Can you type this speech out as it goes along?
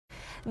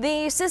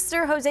The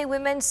Sister Jose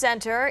Women's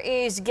Center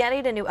is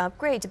getting a new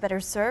upgrade to better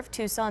serve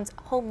Tucson's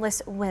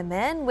homeless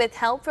women. With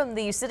help from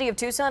the City of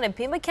Tucson and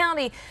Pima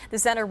County, the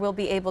center will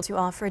be able to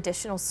offer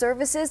additional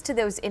services to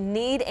those in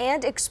need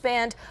and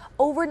expand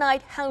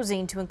overnight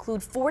housing to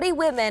include 40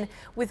 women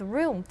with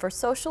room for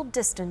social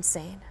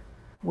distancing.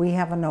 We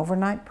have an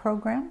overnight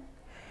program,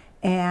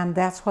 and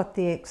that's what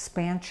the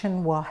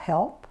expansion will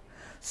help.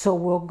 So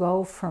we'll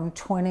go from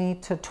 20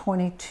 to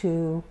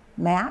 22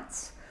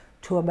 mats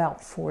to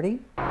about 40.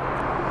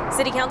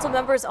 City Council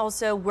members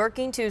also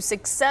working to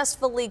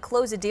successfully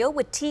close a deal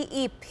with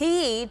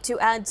TEP to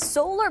add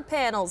solar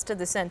panels to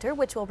the center,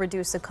 which will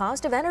reduce the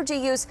cost of energy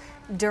use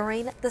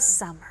during the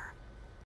summer.